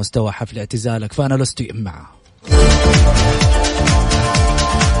أدعمك على مستوى حفل اعتزالك، فأنا لست معه.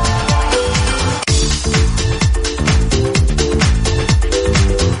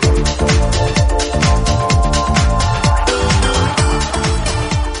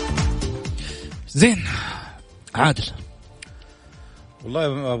 زين عادل. والله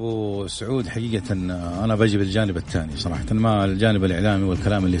يا أبو سعود حقيقة أنا بجي بالجانب الثاني صراحة، ما الجانب الإعلامي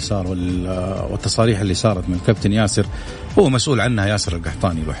والكلام اللي صار والتصاريح اللي صارت من الكابتن ياسر هو مسؤول عنها ياسر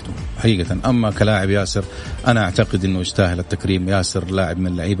القحطاني لوحده حقيقة. أما كلاعب ياسر أنا أعتقد أنه يستاهل التكريم. ياسر لاعب من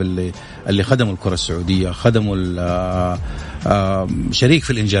اللعيبة اللي خدموا الكرة السعودية، خدموا شريك في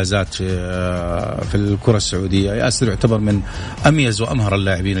الإنجازات في الكرة السعودية. ياسر يعتبر من أميز وأمهر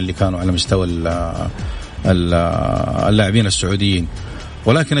اللاعبين اللي كانوا على مستوى اللاعبين السعوديين.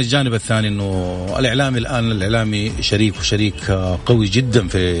 ولكن الجانب الثاني انه الاعلامي الان الاعلامي شريك قوي جدا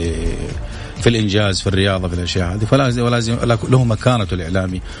في الانجاز في الرياضه في الاشياء هذه، ولازم له مكانته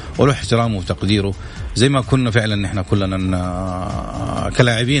الاعلامي وله احترامه وتقديره زي ما كنا فعلا نحن كلنا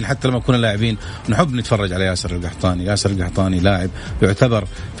كلاعبين. حتى لما كنا لاعبين نحب نتفرج على ياسر القحطاني. ياسر القحطاني لاعب يعتبر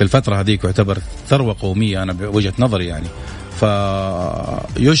في الفتره هذيك يعتبر ثروه قوميه انا بوجهه نظري يعني.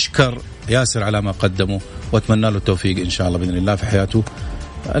 فيشكر ياسر على ما قدمه واتمنى له التوفيق ان شاء الله باذن الله في حياته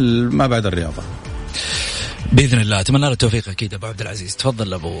ما بعد الرياضه باذن الله. اتمنى له التوفيق اكيد. ابو عبد العزيز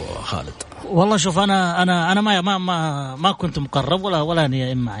تفضل ابو خالد. والله شوف انا ما كنت مقرب ولا اني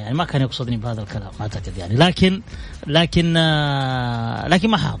يعني ما كان يقصدني بهذا الكلام اعتقد يعني. لكن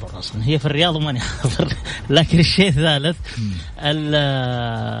ما حاضر اصلا، هي في الرياض وماني حاضر. لكن الشيء الثالث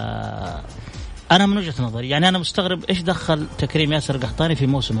أنا من وجهة نظري يعني أنا مستغرب إيش دخل تكريم ياسر القحطاني في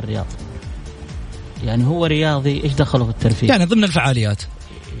موسم الرياض. يعني هو رياضي، إيش دخله في الترفيه يعني ضمن الفعاليات؟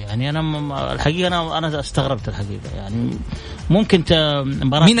 يعني أنا الحقيقة أنا استغربت الحقيقة. يعني ممكن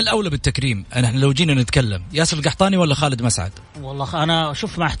مين الأولى بالتكريم؟ نحن لو جينا نتكلم ياسر القحطاني ولا خالد مسعد؟ والله أنا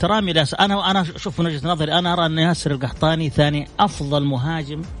شوف مع احترامي أنا شوف من وجهة نظري أنا أرى أن ياسر القحطاني ثاني أفضل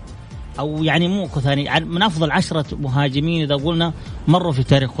مهاجم، أو يعني مو ثاني من أفضل 10 مهاجمين إذا قلنا مروا في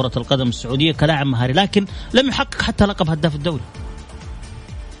تاريخ كرة القدم السعودية كلاعب مهاري. لكن لم يحقق حتى لقب هداف الدوري.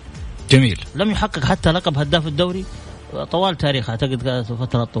 جميل. لم يحقق حتى لقب هداف الدوري طوال تاريخه، أعتقد كانت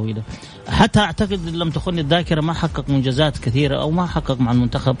فترة طويلة. حتى أعتقد لم تخني الذاكرة ما حقق منجزات كثيرة أو ما حقق مع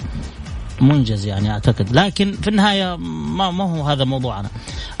المنتخب منجز يعني أعتقد. لكن في النهاية ما هو هذا موضوعنا.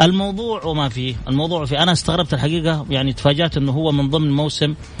 الموضوع وما فيه الموضوع فيه أنا استغربت الحقيقة يعني تفاجأت أنه هو من ضمن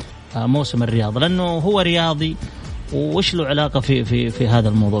موسم الرياض لأنه هو رياضي وإيش له علاقة في هذا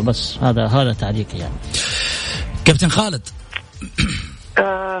الموضوع. بس هذا تعليقي يعني. كابتن خالد.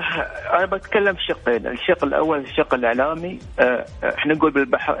 أنا بتكلم في شقين. الشق الأول الشق الإعلامي. إحنا نقول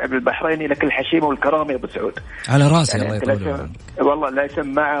بالبحريني لك الحشيمة والكرامة يا أبو سعود. على راسي يعني الله يطول. والله لا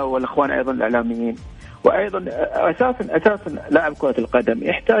يسمعه والأخوان أيضا الإعلاميين. وأيضا أساسا لاعب كرة القدم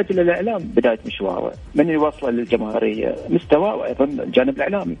يحتاج إلى الإعلام بداية مشواره من يوصل للجماهيرية مستوى. وأيضا الجانب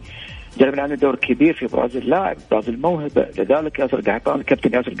الإعلامي دور كبير في إبراز اللاعب، إبراز الموهبة. لذلك ياسر القحطاني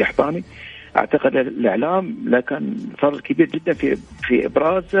كابتن ياسر القحطاني أعتقد الإعلام لكن فضل كبير جدا في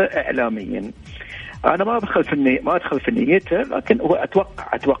إبراز إعلاميا. أنا ما أدخل في نيته، لكن هو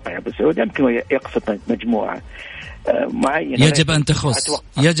أتوقع يا أبو سعود يمكن يقصد مجموعة معينة.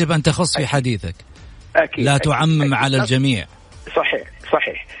 يجب أن تخص في حديثك. أكيد. لا تعمم على الجميع.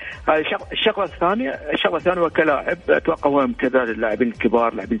 صحيح. الشغلة الثانية وكلاعب أتوقع هو امتثال اللاعبين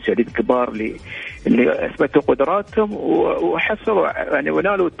الكبار، لاعبين السعوديين الكبار اللي أثبتوا قدراتهم وحصلوا يعني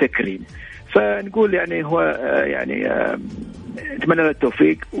ونالوا التكريم. فنقول يعني هو يعني نتمنى له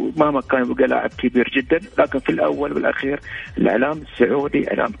التوفيق ومهما كان يبقى لاعب كبير جدا. لكن في الأول والأخير الإعلام السعودي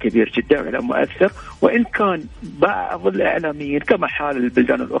إعلام كبير جدا وإعلام مؤثر. وإن كان بعض الإعلاميين كما حال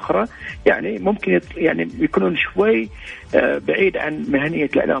البلدان الأخرى يعني ممكن يعني يكونون شوي بعيد عن مهنية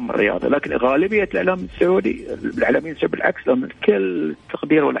الإعلام الرياضي. لكن غالبية الإعلام السعودي الإعلاميين السعودي بالعكس لهم كل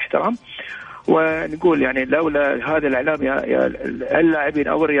التقدير والاحترام. ونقول يعني لولا هذا الإعلام يا اللاعبين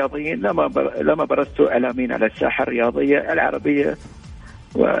أو الرياضيين لما برزتوا إعلاميين على الساحة الرياضية العربية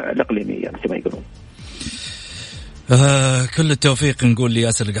والإقليمية مثل ما يقولون. كل التوفيق نقول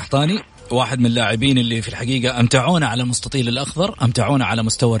لياسر القحطاني، واحد من اللاعبين اللي في الحقيقة أمتعونا على المستطيل الأخضر، أمتعونا على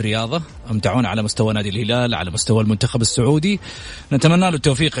مستوى الرياضة، أمتعونا على مستوى نادي الهلال، على مستوى المنتخب السعودي. نتمنى له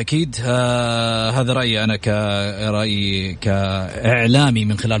التوفيق أكيد. هذا رأيي أنا كرأيي كإعلامي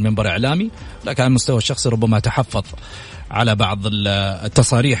من خلال منبر إعلامي. لكن على المستوى الشخصي ربما تحفظ على بعض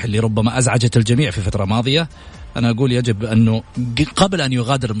التصاريح اللي ربما أزعجت الجميع في فترة ماضية. أنا أقول يجب أنه قبل أن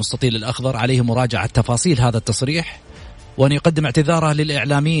يغادر المستطيل الأخضر عليه مراجعة تفاصيل هذا التصريح وأن يقدم اعتذاره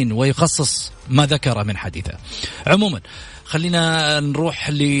للإعلاميين ويخصص ما ذكر من حديثه. عموما خلينا نروح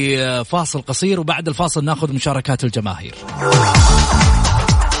لفاصل قصير وبعد الفاصل ناخذ مشاركات الجماهير.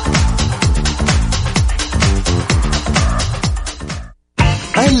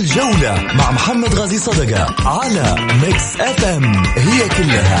 الجولة مع محمد غازي صدقة على ميكس اف ام، هي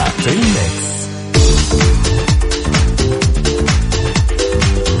كلها في الميكس.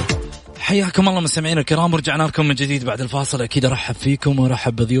 حياكم الله مستمعينا الكرام، ورجعنا لكم من جديد بعد الفاصل. أكيد أرحب فيكم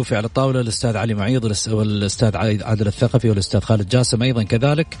وأرحب بضيوفي على الطاولة، الأستاذ علي معيض والأستاذ عادل الثقفي والأستاذ خالد جاسم أيضا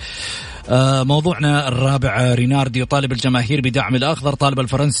كذلك. موضوعنا الرابع، رينارد يطالب الجماهير بدعم الأخضر. طالب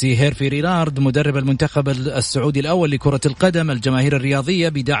الفرنسي هيرفي رينارد مدرب المنتخب السعودي الأول لكرة القدم الجماهير الرياضية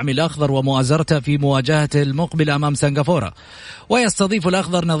بدعم الأخضر ومؤازرته في مواجهته المقبلة أمام سنغافورة. ويستضيف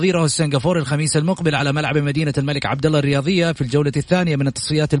الأخضر نظيره السنغافوري الخميس المقبل على ملعب مدينة الملك عبدالله الرياضية في الجولة الثانية من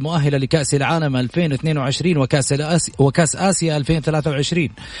التصفيات المؤهلة لكأس العالم 2022 وكأس آسيا 2023.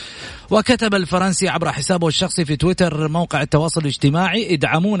 وكتب الفرنسي عبر حسابه الشخصي في تويتر موقع التواصل الاجتماعي: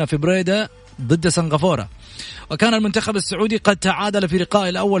 ادعمونا في بريدة ضد سنغافورة. وكان المنتخب السعودي قد تعادل في لقاء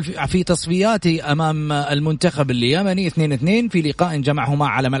الأول في تصفياته أمام المنتخب اليمني 2-2 في لقاء جمعهما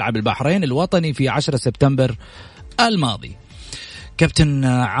على ملعب البحرين الوطني في 10 سبتمبر الماضي. كابتن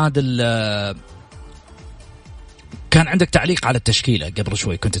عادل، كان عندك تعليق على التشكيلة قبل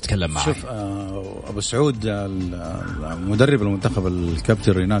شوي كنت تتكلم معي. شوف أبو سعود، مدرب المنتخب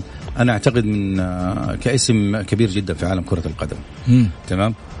الكابتن ريناد، أنا أعتقد من كاسم كبير جدا في عالم كرة القدم.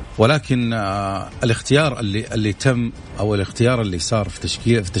 تمام. ولكن الاختيار اللي تم أو الاختيار اللي صار في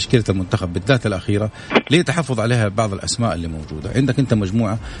تشكيلة المنتخب بالذات الأخيرة ليتحفظ عليها بعض الأسماء اللي موجودة عندك. أنت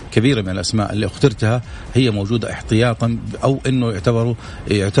مجموعة كبيرة من الأسماء اللي اخترتها هي موجودة احتياطا، أو إنه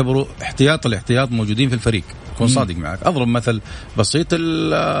يعتبروا الاحتياط موجودين في الفريق. كون صادق معك، أضرب مثل بسيط،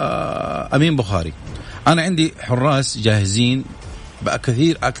 أمين بخاري. أنا عندي حراس جاهزين بقى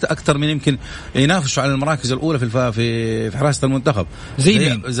كثير أكثر من يمكن ينافسوا على المراكز الأولى في حراسة المنتخب،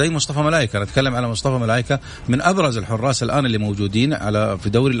 زي مصطفى ملايكة. أنا أتكلم على مصطفى ملايكة، من أبرز الحراس الآن اللي موجودين في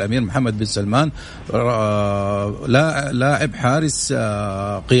دوري الأمير محمد بن سلمان. لاعب حارس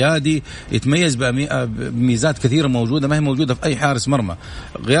قيادي يتميز بميزات كثيرة موجودة ما هي موجودة في أي حارس مرمى.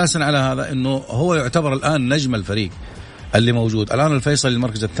 قياسا على هذا أنه هو يعتبر الآن نجم الفريق اللي موجود الآن. الفيصل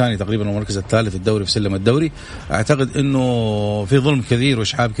المركز الثاني تقريبا والمركز الثالث في الدوري في سلم الدوري. أعتقد إنه في ظلم كثير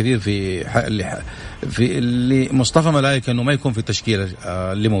وإشحاب كثير في اللي مصطفى ملايكة إنه ما يكون في التشكيلة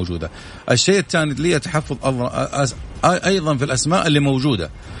اللي موجودة. الشيء الثاني اللي يتحفظ أيضا في الأسماء اللي موجودة.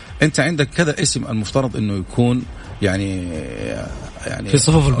 أنت عندك كذا اسم المفترض إنه يكون يعني في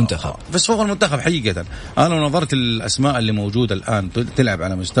صفوف المنتخب. في صفوف المنتخب حقيقة. أنا لو نظرت الأسماء اللي موجودة الآن تلعب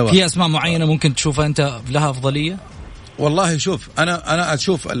على مستوى، في أسماء معينة ممكن تشوفها أنت لها أفضلية؟ والله شوف، أنا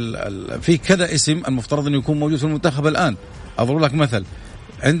أشوف في كذا اسم المفترض إنه يكون موجود في المنتخب الآن. أضرب لك مثل،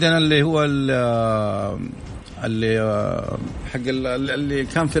 عندنا اللي هو اللي حق اللي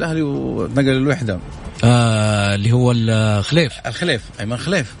كان في الأهلي ونقل الوحدة، اللي هو الخليف أيمن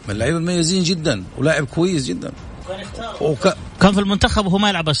خليف، من اللاعبين المميزين جدا ولاعب كويس جدا. كان في المنتخب وهو ما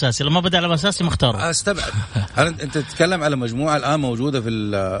يلعب أساسي، لما بدأ يلعب أساسي مختاره. استبعد. أنت تتكلم على مجموعة الآن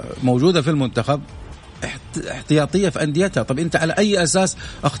موجودة في المنتخب احتياطية في أنديتها. طب أنت على أي أساس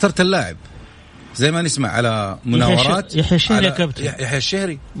اخترت اللاعب؟ زي ما نسمع على مناورات يحيى الشهري يا كابتن، يحيى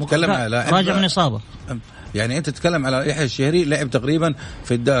الشهري تكلم على لاعب راجع من إصابة. يعني أنت تتكلم على يحيى الشهري لعب تقريبا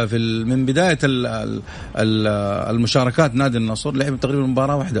من بداية المشاركات نادي النصر لعب تقريبا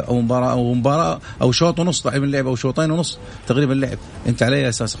مباراة واحدة أو مباراة أو شوط ونص تقريبا لعب، أو شوطين ونص تقريبا لعب. أنت على أي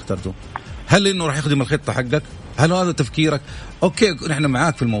أساس اخترته؟ هل إنه راح يخدم الخطة حقك؟ هل هذا تفكيرك؟ أوكي، نحن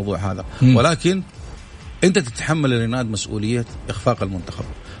معاك في الموضوع هذا، ولكن أنت تتحمل الرناد مسؤولية إخفاق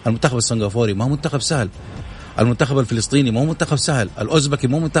المنتخب السنغافوري ما هو منتخب سهل، المنتخب الفلسطيني ما هو منتخب سهل، الأوزبكي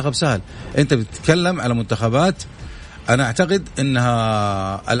ما هو منتخب سهل. أنت بتتكلم على منتخبات أنا أعتقد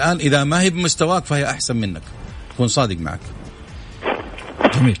أنها الآن إذا ما هي بمستواك فهي أحسن منك. تكون صادق معك.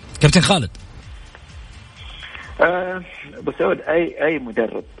 جميل. كابتن خالد، بسعود أي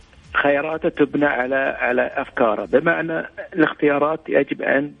مدرب خياراته تبنى على أفكاره، بمعنى الاختيارات يجب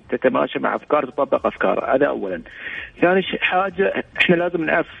أن تتماشى مع أفكار، تطبق أفكاره. هذا أولا. ثاني حاجة، إحنا لازم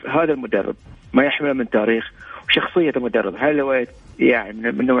نعرف هذا المدرب ما يحمل من تاريخ وشخصية المدرب، هل هو يعني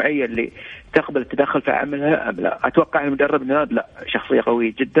من النوعية اللي تقبل التدخل في عملها أم لا. أتوقع المدرب ناد لا، شخصية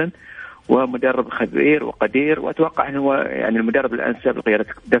قوية جدا ومدرب خبير وقدير، وأتوقع أنه هو يعني المدرب الأنسب لقيادة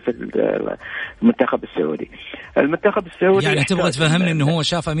المنتخب السعودي. المنتخب السعودي يعني تبغى تفهمني أنه هو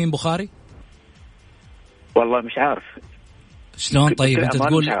شاف أمين بخاري؟ والله مش عارف شلون. طيب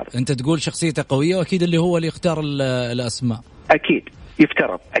أنت تقول شخصيته قوية، وأكيد اللي هو اللي يختار الأسماء. أكيد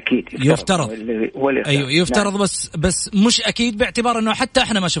يفترض أيوه يفترض. نعم. بس مش أكيد، باعتبار أنه حتى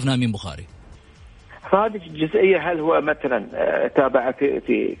إحنا ما شفنا أمين بخاري. هذه الجزئية هل هو مثلا تابع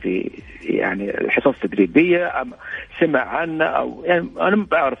في يعني الحصص التدريبية أم سمع عنه أو يعني أنا ما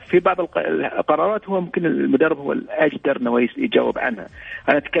بعرف. في بعض القرارات هو ممكن المدرب هو الأجدر إنه يجاوب عنها.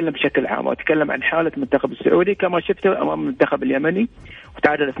 أنا أتكلم بشكل عام وأتكلم عن حالة المنتخب السعودي كما شفته أمام المنتخب اليمني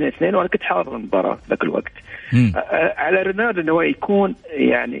وتعادل 2-2 وأنا كنت حاضر المباراة ذاك الوقت. على رونالدو إنه يكون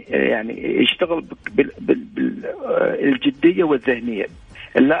يعني يشتغل بالجدية والذهنية.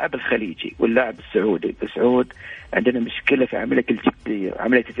 اللاعب الخليجي واللاعب السعودي بالسعود عندنا مشكلة في عملية الجدية،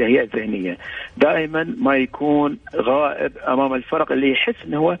 عملية التهيئة الذهنية. دائما ما يكون غائب أمام الفرق اللي يحس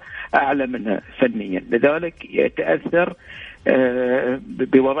أنه هو أعلى منها فنيا، لذلك يتأثر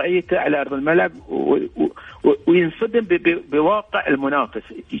بوضعيته على أرض الملعب وينصدم بواقع المنافس.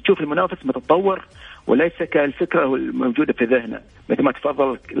 يشوف المنافس متطور وليس كالفكرة الموجودة في ذهنه. مثل ما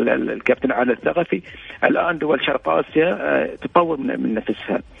تفضل الكابتن عادل الثقفي، الآن دول شرق آسيا تطور من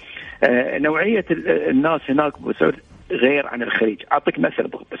نفسها. نوعية الناس هناك بسعود غير عن الخليج. أعطيك مثل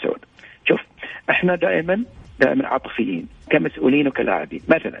بسعود، شوف احنا دائما عاطفيين كمسؤولين وكلاعبين.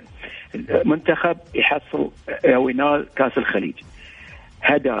 مثلا منتخب يحصل أو ينال كاس الخليج،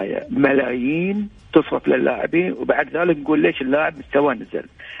 هدايا ملايين تصرف للاعبين وبعد ذلك نقول ليش اللاعب مستواه نزل.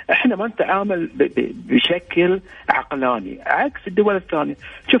 احنا ما نتعامل بشكل عقلاني عكس الدول الثانية.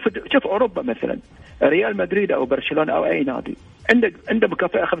 شوف أوروبا مثلا، ريال مدريد أو برشلونة أو أي نادي عنده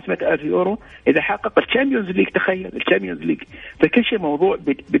مكافأة 500,000 يورو إذا حقق الشامبيونز ليج. تخيل الشامبيونز ليج، فكل شيء موضوع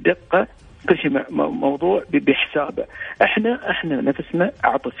بدقة، كل شيء موضوع بحسابه. احنا نفسنا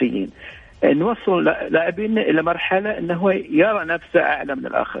عاطفيين، نوصل لاعبينا إلى مرحلة أنه هو يرى نفسه أعلى من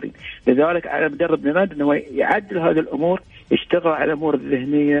الآخرين. لذلك على مدرب نماد أنه يعدل هذه الأمور، يشتغل على الأمور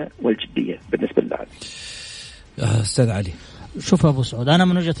الذهنية والجدية بالنسبة للاعب. أستاذ علي، شوف أبو سعود، أنا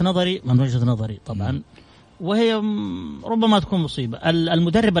من وجهة نظري طبعا، وهي ربما تكون مصيبة.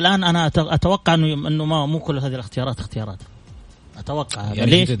 المدرب الآن أنا أتوقع أنه مو كل هذه الاختيارات أتوقع.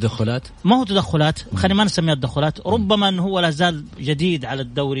 يعني ليش تدخلات؟ ما هو تدخلات، خلينا ما نسميها تدخلات. ربما أنه هو لازال جديد على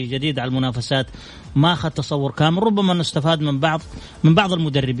الدوري، جديد على المنافسات، ما أخذ تصور كامل. ربما أنه استفاد من بعض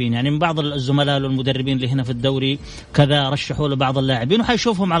المدربين، يعني من بعض الزملاء والمدربين اللي هنا في الدوري كذا رشحوا لبعض اللاعبين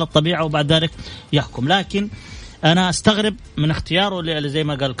وحيشوفهم على الطبيعة وبعد ذلك يحكم. لكن أنا أستغرب من اختياره اللي زي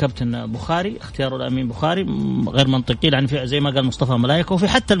ما قال الكابتن بخاري، اختياره الأمين بخاري غير منطقي. يعني في زي ما قال مصطفى ملايكة، وفي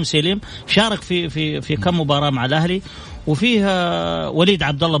حتى المسيليم شارك في كم مباراة مع الأهلي، وفيها وليد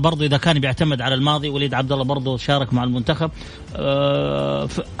عبد الله برضه إذا كان بيعتمد على الماضي. وليد عبد الله برضه شارك مع المنتخب.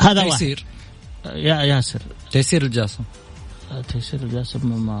 هذا واحد. يا ياسر تيسير الجاسم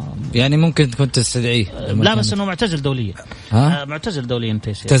ما يعني ممكن كنت تستدعيه. لا بس انه معتزل دوليا. معتزل دوليا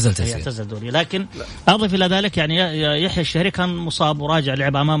تيسير. اعتزل دوليا. لكن اضف الى ذلك يعني يحيى الشهري كان مصاب وراجع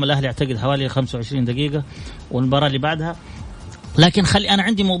لعب امام الاهلي اعتقد حوالي 25 دقيقه والمباراه اللي بعدها. لكن انا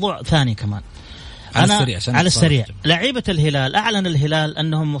عندي موضوع ثاني كمان على السريع. لعيبه الهلال اعلن الهلال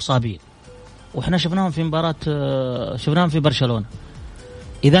انهم مصابين، واحنا شفناهم في مباراه شفناهم في برشلونه.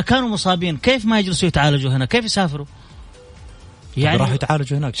 اذا كانوا مصابين كيف ما يجلسوا يتعالجوا هنا؟ كيف يسافروا؟ يعني راح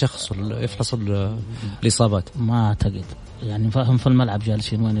يتعالجوا هناك، شخص يفحص الإصابات. ما أعتقد يعني فاهم في الملعب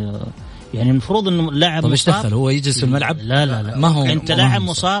جالسين وين. يعني المفروض إنه اللاعب مصاب هو يجلس في الملعب. لا ما هو أنت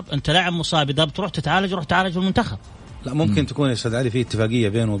لاعب مصاب إذا بتروح تتعالج روح تعالج في المنتخب. لا ممكن تكون يا استاذ علي في اتفاقيه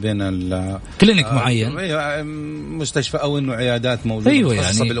بينه وبين كلينيك معين، مستشفى او انه عيادات موجوده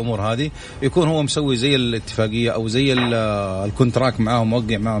يعني بالامور هذه، يكون هو مسوي زي الاتفاقيه او زي الكونتراك معاهم،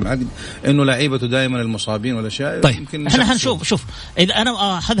 موقع معاهم عقد انه لعيبته دائما المصابين والاشياء. طيب احنا هنشوف اذا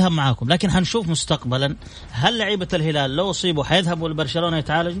انا حذهب معاكم، لكن هنشوف مستقبلا هل لعيبه الهلال لو اصيبوا حيذهبوا لبرشلونه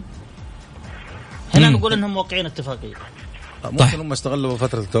يتعالجوا؟ هنا نقول انهم موقعين اتفاقيه. ممكن هم استغلوا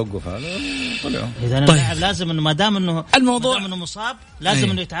فترة التوقف هذا طلعوا. إذا اللاعب لازم إنه ما دام إنه مصاب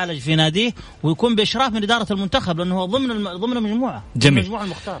لازم إنه يتعالج في ناديه ويكون بإشراف من إدارة المنتخب، لأنه هو ضمن مجموعة. جميل. مجموعة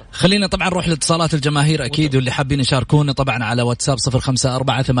المختار. خلينا طبعا نروح لاتصالات الجماهير أكيد، واللي حابين يشاركونا طبعا على واتساب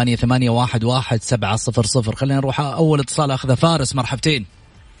 0548811700. خلينا نروح أول اتصال أخذ فارس. مرحبتين.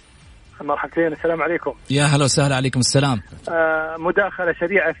 مرحبتين، السلام عليكم. يا هلا وسهلا. عليكم السلام. مداخلة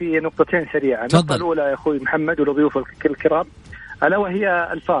سريعة في نقطتين سريعة. النقطة الأولى يا أخوي محمد ولضيوف الكرام، ألا وهي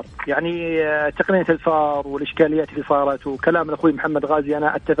الفار. يعني تقنية الفار والإشكاليات في الفارات وكلام الأخوي محمد غازي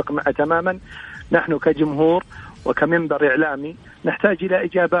أنا أتفق معه تماما. نحن كجمهور وكمنبر إعلامي نحتاج إلى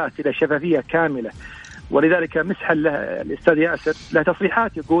إجابات، إلى شفافية كاملة. ولذلك مسح الأستاذ ياسر له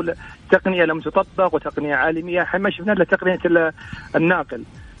تصريحات يقول تقنية لم تطبق وتقنية عالمية، ما شفنا إلا تقنية الناقل.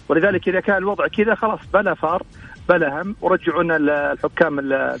 ولذلك إذا كان الوضع كذا خلاص بلا فار بلا هم، ورجعونا الحكام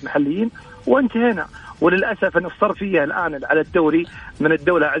المحليين وانتهينا. وللأسف أن الصرفية الآن على الدوري من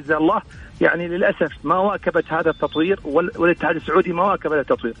الدولة عز الله يعني للأسف ما واكبت هذا التطوير، والاتحاد السعودي ما واكب هذا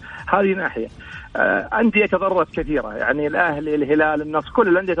التطوير. هذه ناحية. أندية تضررت كثيرة، يعني الأهلي، الهلال، النصر، كل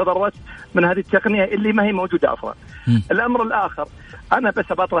الأندية تضررت من هذه التقنية اللي ما هي موجودة أصلا. الأمر الآخر، أنا بس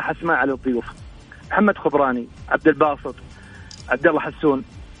بطرح أسماء على الضيوف: محمد خبراني، عبد الباسط، عبد الله حسون،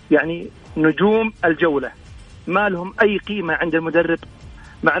 يعني نجوم الجولة، ما لهم أي قيمة عند المدرب.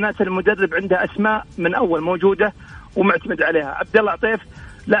 معناته المدرب عنده أسماء من أول موجودة ومعتمد عليها. عبد الله عطيف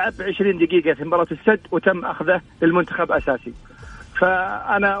لعب 20 دقيقة في مباراة السد وتم أخذه للمنتخب أساسي.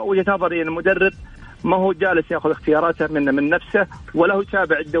 فأنا وجهة نظري أن المدرب ما هو جالس يأخذ اختياراته من نفسه، ولا هو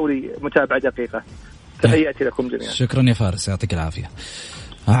يتابع الدوري متابعة دقيقة. تحياتي لكم جميعا. شكرا يا فارس، يعطيك العافية.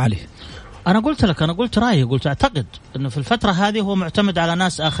 علي، أنا قلت رأيي، قلت أعتقد أنه في الفترة هذه هو معتمد على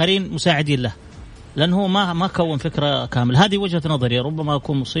ناس آخرين مساعدين له، لأنه هو ما كون فكرة كاملة. هذه وجهة نظري، ربما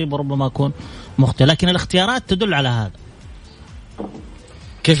أكون مصيب وربما أكون مخطئ، لكن الاختيارات تدل على هذا.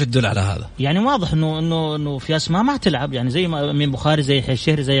 كيف تدل على هذا؟ يعني واضح إنه في أسماء ما تلعب، يعني زي من بخاري، زي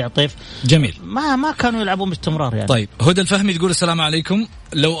الشهري، زي عطيف. جميل. ما كانوا يلعبون باستمرار يعني. طيب، هدى الفهمي تقول السلام عليكم،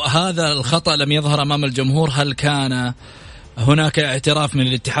 لو هذا الخطأ لم يظهر أمام الجمهور هل كان هناك اعتراف من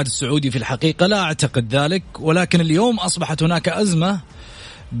الاتحاد السعودي؟ في الحقيقة لا أعتقد ذلك، ولكن اليوم أصبحت هناك أزمة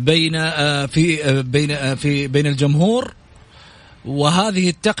بين الجمهور وهذه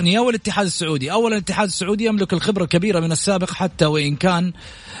التقنية والاتحاد السعودي. أولا الاتحاد السعودي يملك الخبرة الكبيرة من السابق، حتى وإن كان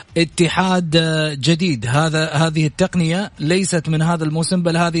اتحاد جديد. هذه التقنية ليست من هذا الموسم،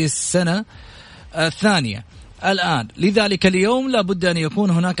 بل هذه السنة الثانية الآن. لذلك اليوم لابد أن يكون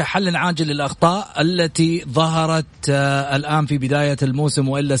هناك حل عاجل للأخطاء التي ظهرت الآن في بداية الموسم،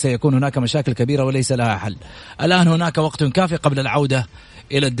 وإلا سيكون هناك مشاكل كبيرة وليس لها حل. الآن هناك وقت كافي قبل العودة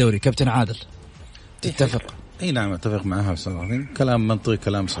إلى الدوري. كابتن عادل، تتفق؟ اي نعم اتفق معها صراحة. كلام منطقي،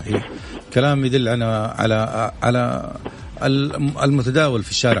 كلام صحيح، كلام يدل على المتداول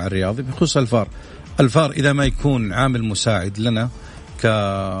في الشارع الرياضي بخصوص الفار اذا ما يكون عامل مساعد لنا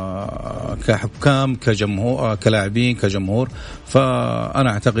كحكام، كجمهور، كلاعبين، كجمهور، فانا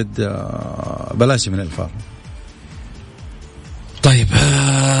اعتقد بلاش من الفار. طيب،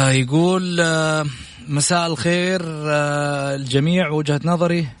 يقول مساء الخير الجميع، وجهة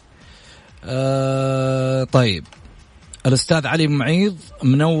نظري. طيب، الأستاذ علي معيض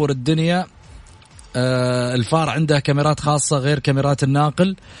منور الدنيا. الفار عنده كاميرات خاصة غير كاميرات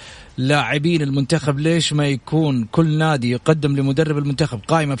الناقل. لاعبين المنتخب ليش ما يكون كل نادي يقدم لمدرب المنتخب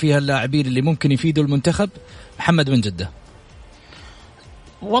قائمة فيها اللاعبين اللي ممكن يفيدوا المنتخب؟ محمد من جدة.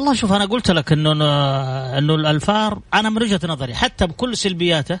 والله شوف، أنا قلت لك إنه الفار، أنا من وجهة نظري حتى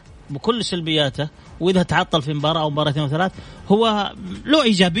بكل سلبياته وإذا تعطل في مباراة أو مباراتين أو ثلاث، هو له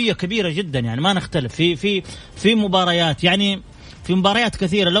إيجابية كبيرة جدا، يعني ما نختلف في مباريات، يعني في مباريات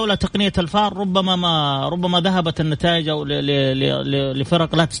كثيرة لولا تقنية الفار ربما ذهبت النتائج أو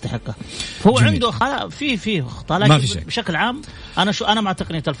لفرق لا تستحقها. فهو جميل. عنده في خطأ، لكن بشكل عام أنا مع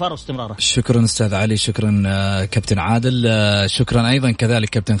تقنية الفار واستمرارها. شكرا أستاذ علي، شكرا كابتن عادل، شكرا أيضا كذلك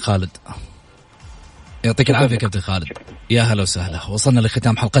كابتن خالد. يعطيك العافية كابتن خالد، يا هلا وسهلا. وصلنا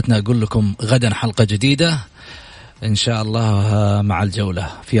لختام حلقتنا، أقول لكم غدا حلقة جديدة إن شاء الله مع الجولة.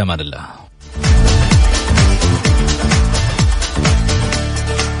 في أمان الله.